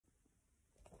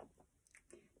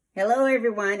Hello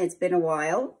everyone, it's been a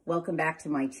while. Welcome back to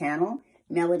my channel,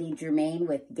 Melody Germain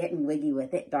with Gettin Wiggy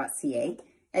with it.ca.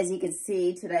 As you can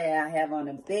see, today I have on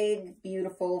a big,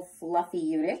 beautiful, fluffy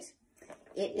unit.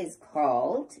 It is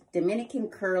called Dominican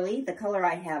Curly. The color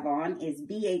I have on is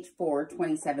BH4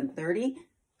 2730. I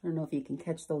don't know if you can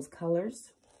catch those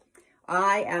colors.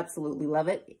 I absolutely love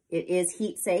it. It is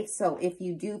heat safe, so if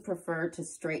you do prefer to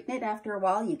straighten it after a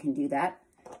while, you can do that.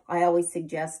 I always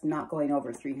suggest not going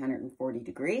over 340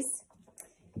 degrees.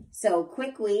 So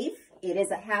quick weave, it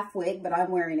is a half wig, but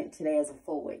I'm wearing it today as a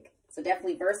full wig. So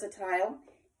definitely versatile.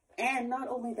 And not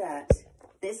only that,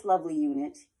 this lovely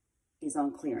unit is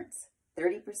on clearance.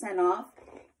 30% off.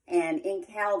 And in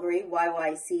Calgary,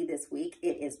 YYC this week,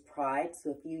 it is Pride.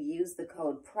 So if you use the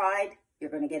code PRIDE, you're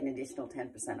going to get an additional 10%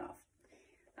 off.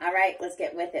 All right, let's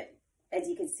get with it. As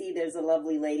you can see, there's a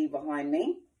lovely lady behind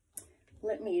me.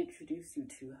 Let me introduce you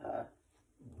to her.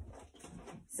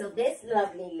 So this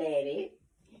lovely lady,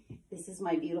 this is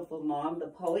my beautiful mom, the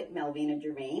poet, Melvina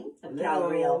Germain of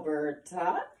Calgary,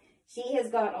 Alberta. She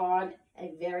has got on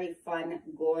a very fun,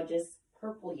 gorgeous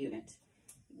purple unit.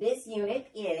 This unit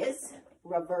is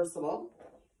reversible.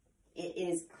 It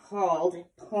is called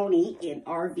Pony in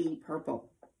RV Purple.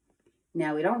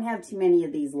 Now, we don't have too many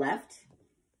of these left.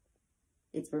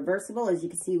 It's reversible, as you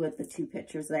can see with the two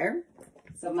pictures there.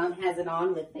 So mom has it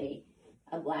on with a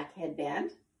black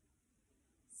headband.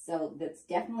 So that's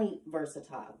definitely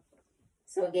versatile.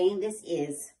 So again, this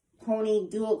is Pony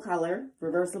Dual Color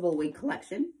Reversible Wig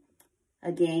Collection.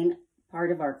 Again,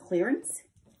 part of our clearance,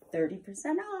 30%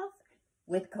 off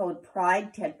with code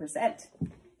PRIDE 10%.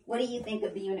 What do you think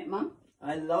of the unit, Mom?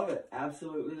 I love it.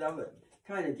 Absolutely love it.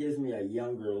 Kind of gives me a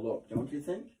younger look, don't you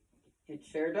think? It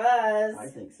sure does. I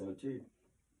think so too.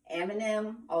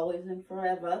 Eminem, always and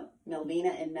forever, Melvina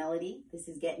and Melody. This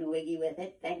is Gettin Wiggy with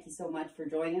it. Thank you so much for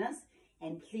joining us.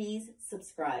 And please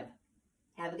subscribe.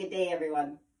 Have a good day,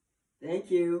 everyone. Thank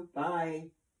you. Bye.